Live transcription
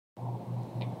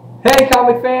Hey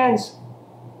comic fans,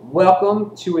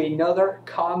 welcome to another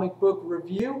comic book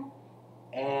review,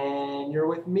 and you're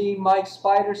with me, Mike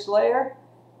Spider Slayer.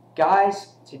 Guys,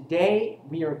 today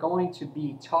we are going to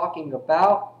be talking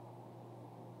about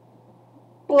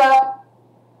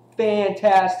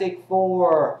Fantastic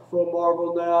Four from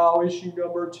Marvel Now, issue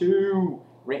number 2,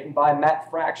 written by Matt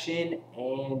Fraction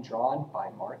and drawn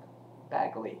by Mark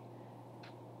Bagley.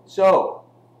 So,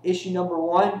 issue number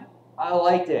 1, I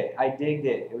liked it. I digged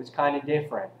it. It was kind of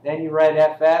different. Then you read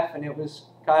FF, and it was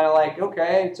kind of like,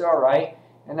 okay, it's all right.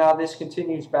 And now this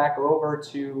continues back over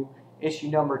to issue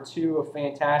number 2 of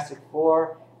Fantastic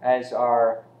Four as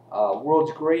our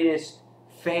world's greatest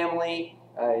family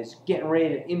is getting ready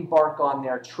to embark on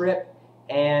their trip.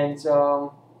 And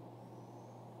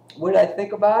what did I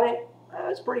think about it?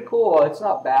 It's pretty cool. It's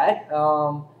not bad.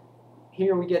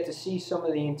 Here we get to see some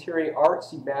of the interior art,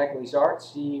 see Bagley's art,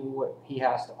 see what he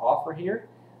has to offer here.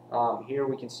 Here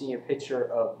we can see a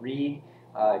picture of Reed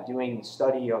doing the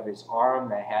study of his arm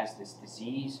that has this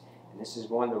disease. And this is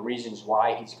one of the reasons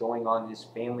why he's going on this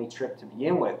family trip to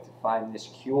begin with, to find this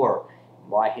cure,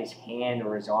 why his hand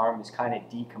or his arm is kind of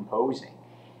decomposing.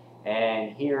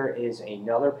 And here is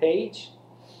another page.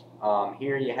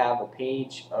 Here you have a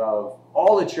page of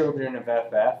all the children of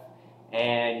FF.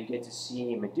 And you get to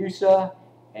see Medusa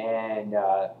and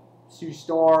Sue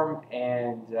Storm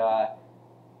and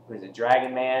there's a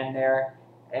Dragon Man there,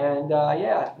 and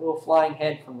yeah, a little flying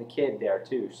head from the kid there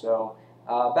too. So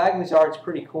Bagley's art's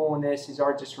pretty cool in this. His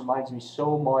art just reminds me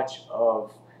so much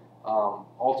of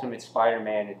Ultimate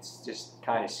Spider-Man. It's just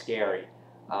kind of scary.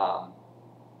 But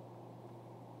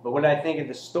what I think of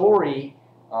the story,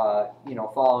 you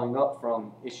know, following up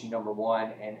from issue number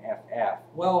 1 and FF,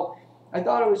 well, I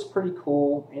thought it was pretty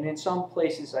cool, and in some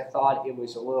places I thought it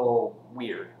was a little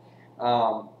weird.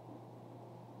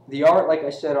 The art, like I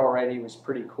said already, was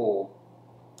pretty cool.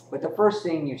 But the first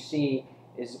thing you see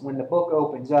is when the book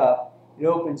opens up, it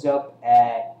opens up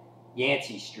at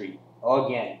Yancey Street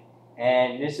again.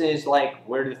 And this is like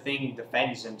where the Thing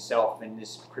defends himself and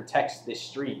this protects this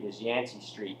street, is Yancey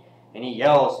Street. And he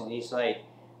yells, and he's like,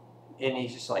 and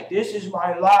he's just like, this is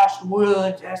my last will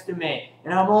and testament,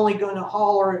 and I'm only going to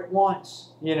holler it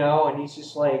once, you know, and he's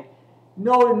just like,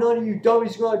 no, none of you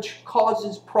dummies are going to cause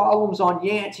us problems on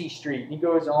Yancey Street. And he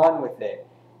goes on with it,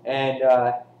 and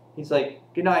he's like,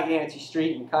 good night, Yancey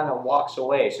Street, and kind of walks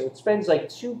away. So it spends like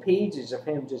 2 pages of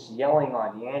him just yelling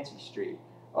on Yancey Street.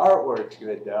 Artwork's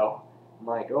good, though. I'm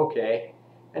like, okay.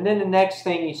 And then the next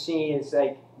thing you see is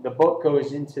like the book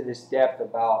goes into this depth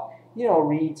about, you know,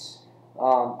 Reed's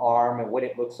arm and what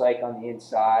it looks like on the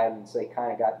inside, and it's like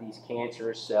kind of got these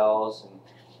cancerous cells, and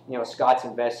you know, Scott's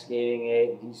investigating it,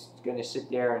 and he's going to sit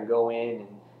there and go in and,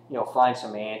 you know, find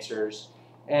some answers,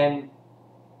 and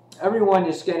everyone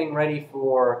is getting ready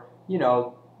for, you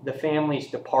know, the family's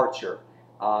departure,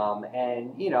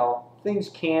 and you know, things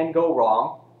can go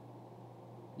wrong,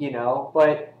 you know,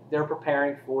 but they're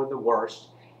preparing for the worst.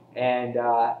 And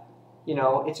you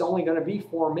know, it's only going to be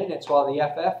 4 minutes while the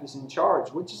FF is in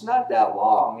charge, which is not that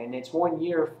long, and it's 1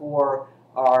 year for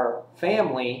our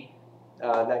family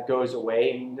that goes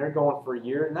away, and they're going for a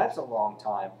year, and that's a long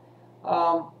time.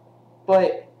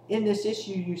 But in this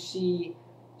issue, you see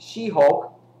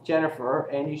She-Hulk, Jennifer,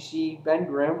 and you see Ben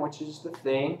Grimm, which is the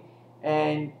Thing,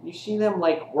 and you see them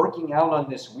like working out on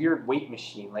this weird weight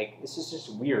machine. Like, this is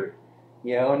just weird,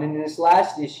 you know. And in this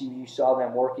last issue, you saw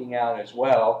them working out as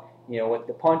well, you know, with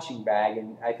the punching bag,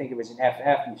 and I think it was in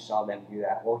FF you saw them do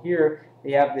that. Well, here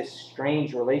they have this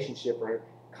strange relationship or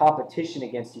competition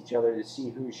against each other to see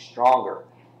who's stronger.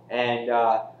 And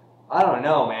I don't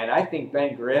know, man. I think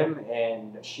Ben Grimm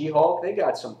and She-Hulk, they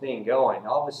got something going.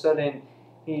 All of a sudden,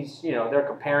 he's, you know, they're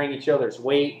comparing each other's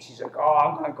weight. She's like, oh,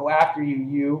 I'm going to go after you,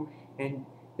 you. And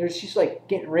she's like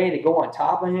getting ready to go on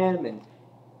top of him, and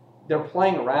they're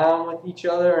playing around with each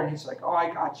other, and he's like, oh,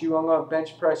 I got you. I'm going to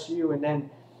bench press you. And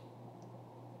then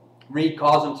Reed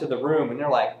calls them to the room, and they're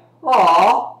like,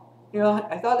 "Aw," you know.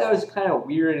 I thought that was kind of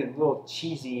weird and a little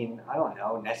cheesy, and I don't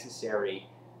know, necessary.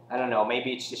 I don't know.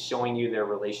 Maybe it's just showing you their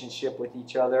relationship with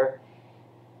each other.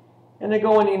 And they're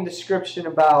going in description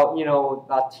about, you know,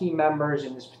 about team members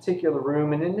in this particular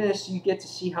room, and in this you get to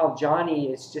see how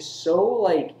Johnny is just so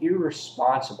like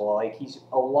irresponsible. Like, he's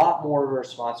a lot more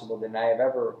irresponsible than I have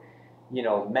ever, you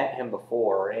know, met him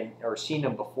before or seen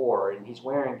him before, and he's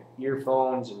wearing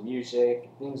earphones and music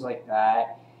and things like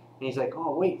that, and he's like,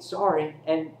 oh wait, sorry,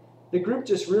 and the group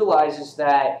just realizes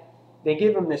that they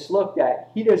give him this look that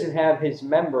he doesn't have his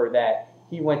member that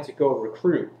he went to go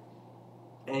recruit,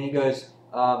 and he goes,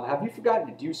 have you forgotten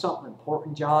to do something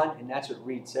important, John? And that's what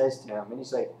Reed says to him, and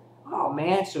he's like, oh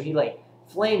man. So he like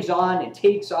flames on and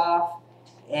takes off,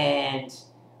 and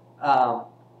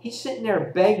he's sitting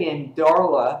there begging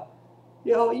Darla,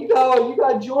 you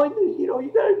gotta join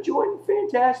you gotta join the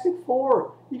Fantastic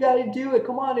Four. You gotta do it.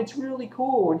 Come on, it's really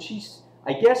cool. And she's,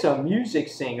 I guess, a music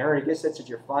singer. I guess that's what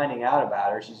you're finding out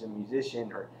about her. She's a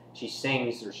musician, or she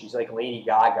sings, or she's like Lady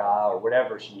Gaga, or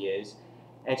whatever she is.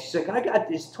 And she's like, I got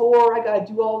this tour. I gotta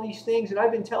do all these things, and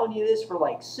I've been telling you this for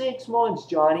like 6 months,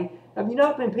 Johnny. Have you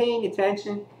not been paying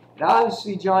attention? And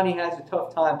obviously, Johnny has a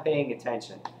tough time paying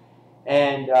attention.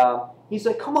 And he's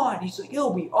like, come on. He's like,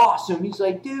 it'll be awesome. He's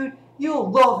like, dude, you'll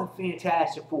love the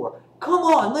Fantastic Four. Come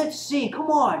on, let's see. Come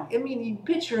on. I mean, you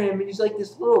picture him, and he's like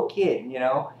this little kid,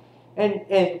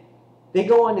 And they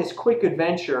go on this quick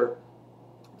adventure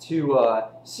to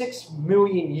 6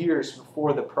 million years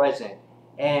before the present.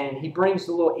 And he brings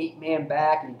the little 8-man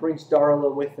back, and he brings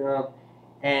Darla with him.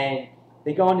 And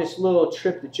they go on this little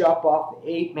trip to jump off the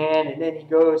 8-man, and then he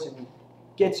goes and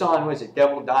gets on, what is it,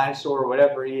 Devil Dinosaur or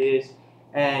whatever he is.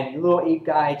 And the little 8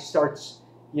 guy starts,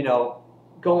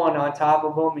 going on top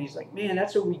of him. And he's like, man,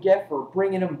 that's what we get for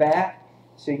bringing him back.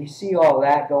 So you see all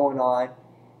that going on.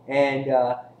 And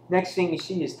next thing you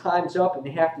see is time's up, and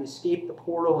they have to escape the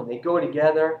portal, and they go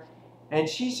together. And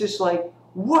she's just like,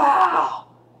 wow.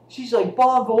 She's like,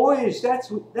 bon voyage, that's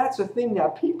a thing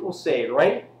that people say,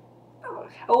 right?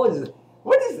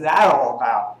 What is that all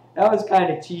about? That was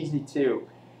kind of cheesy too.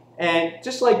 And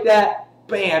just like that,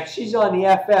 bam, she's on the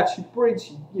FF. She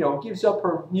gives up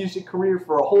her music career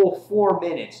for a whole 4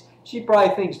 minutes. She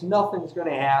probably thinks nothing's going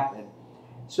to happen.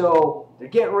 So they're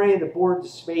getting ready to board the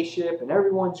spaceship, and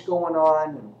everyone's going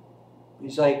on. And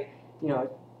he's like,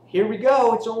 here we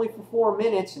go. It's only for 4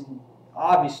 minutes. And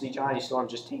obviously Johnny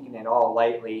Storm's just taking it all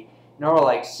lightly. And they're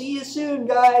like, see you soon,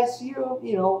 guys. See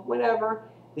you, whenever.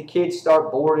 The kids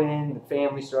start boarding. The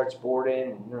family starts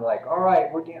boarding. And they're like, all right,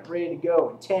 we're getting ready to go.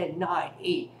 In 10, 9,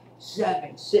 8,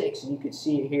 7, 6. And you can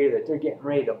see it here that they're getting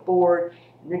ready to board.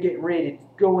 And they're getting ready to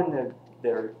go in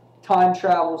their time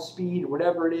travel speed or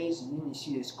whatever it is. And then you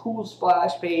see this cool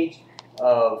splash page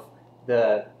of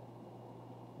the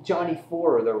Johnny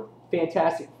 4 or the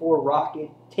Fantastic Four rocket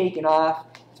taking off.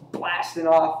 It's blasting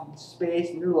off in space.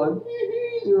 And they're like,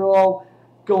 they're all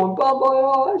going, blah, blah,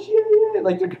 blah, yeah.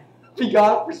 Like they're going to be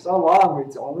gone for so long.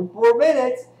 It's only 4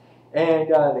 minutes. And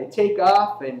they take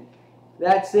off, and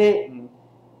that's it. And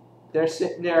they're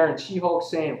sitting there, and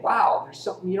She-Hulk's saying, wow, there's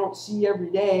something you don't see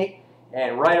every day.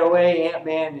 And right away,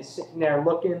 Ant-Man is sitting there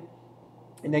looking,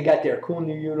 and they got their cool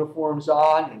new uniforms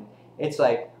on. And it's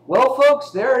like, well,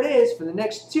 folks, there it is. For the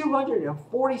next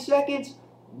 240 seconds,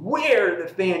 we're the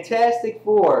Fantastic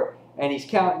Four. And he's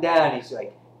counting down. He's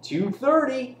like,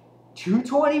 2:30,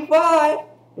 2:25.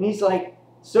 And he's like,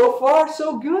 so far,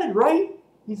 so good, right?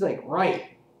 He's like, right.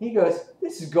 He goes,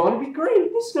 this is going to be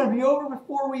great. This is going to be over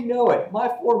before we know it. My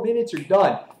 4 minutes are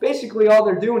done. Basically, all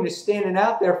they're doing is standing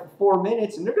out there for 4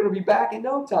 minutes, and they're going to be back in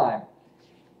no time.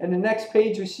 And the next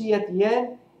page we see at the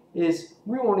end is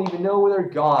we won't even know where they're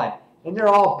gone. And they're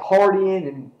all partying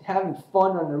and having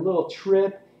fun on their little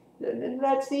trip. And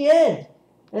that's the end.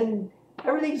 And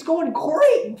everything's going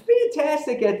great and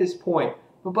fantastic at this point.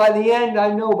 But by the end,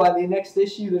 I know by the next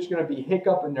issue, there's going to be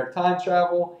hiccup in their time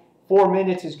travel. 4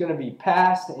 minutes is going to be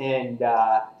passed, and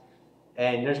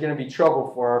there's going to be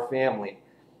trouble for our family.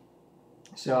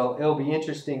 So it'll be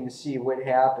interesting to see what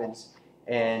happens.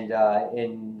 And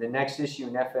in the next issue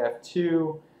in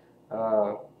FF2,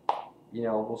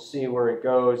 we'll see where it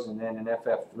goes. And then in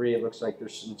FF3, it looks like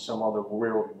there's some other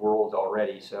weird world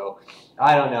already. So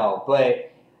I don't know.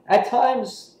 But at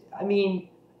times, I mean,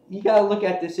 you got to look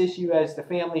at this issue as the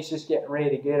family's just getting ready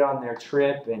to get on their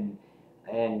trip and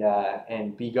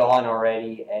be gone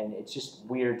already. And it's just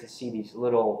weird to see these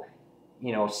little,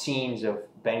 scenes of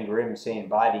Ben Grimm saying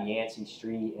bye to Yancey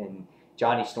Street and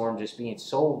Johnny Storm just being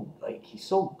so, he's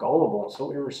so gullible and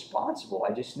so irresponsible.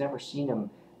 I just never seen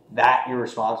him that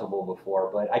irresponsible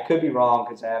before. But I could be wrong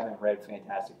because I haven't read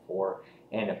Fantastic Four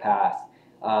in the past.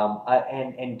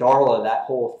 And Darla, that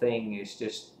whole thing is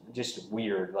just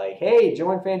weird. Like, hey,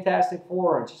 join Fantastic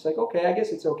Four. And she's like, okay, I guess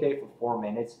it's okay for 4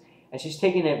 minutes. And she's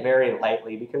taking it very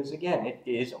lightly because, again, it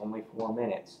is only 4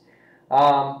 minutes.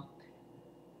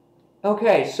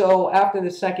 Okay, so after the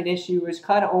second issue, it's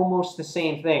kind of almost the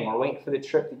same thing. We're waiting for the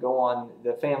trip to go on,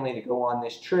 the family to go on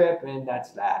this trip, and that's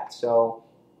that. So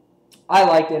I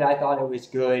liked it. I thought it was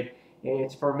good.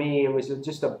 For me, it was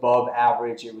just above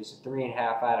average. It was a 3.5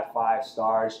 out of 5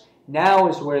 stars. Now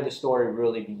is where the story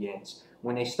really begins,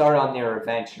 when they start on their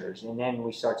adventures, and then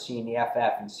we start seeing the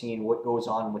FF and seeing what goes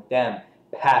on with them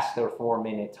past their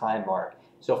 4-minute time mark.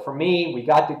 So for me, we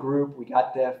got the group, we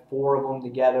got the 4 of them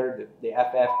together, the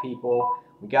FF people,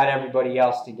 we got everybody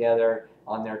else together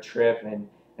on their trip, and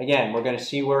again, we're going to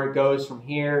see where it goes from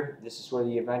here. This is where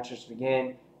the adventures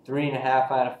begin.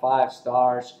 3.5 out of 5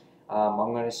 stars. I'm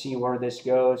going to see where this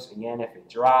goes. Again, if it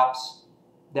drops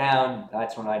down,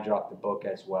 that's when I drop the book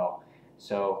as well.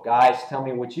 So, guys, tell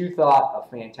me what you thought of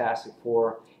Fantastic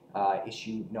Four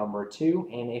issue number 2.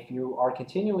 And if you are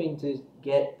continuing to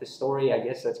get the story, I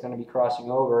guess that's going to be crossing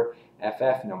over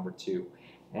FF number 2.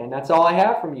 And that's all I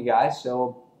have from you guys.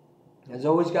 So, as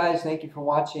always, guys, thank you for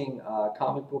watching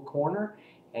Comic Book Corner.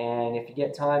 And if you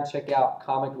get time, check out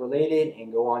Comic Related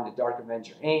and go on to Dark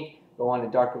Avenger Inc. Go on to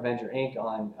Dark Avenger Inc.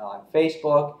 on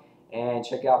Facebook and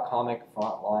check out Comic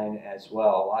Frontline as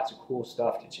well. Lots of cool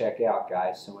stuff to check out,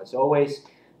 guys. So as always,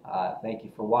 thank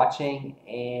you for watching,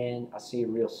 and I'll see you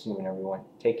real soon, everyone.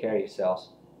 Take care of yourselves.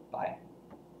 Bye.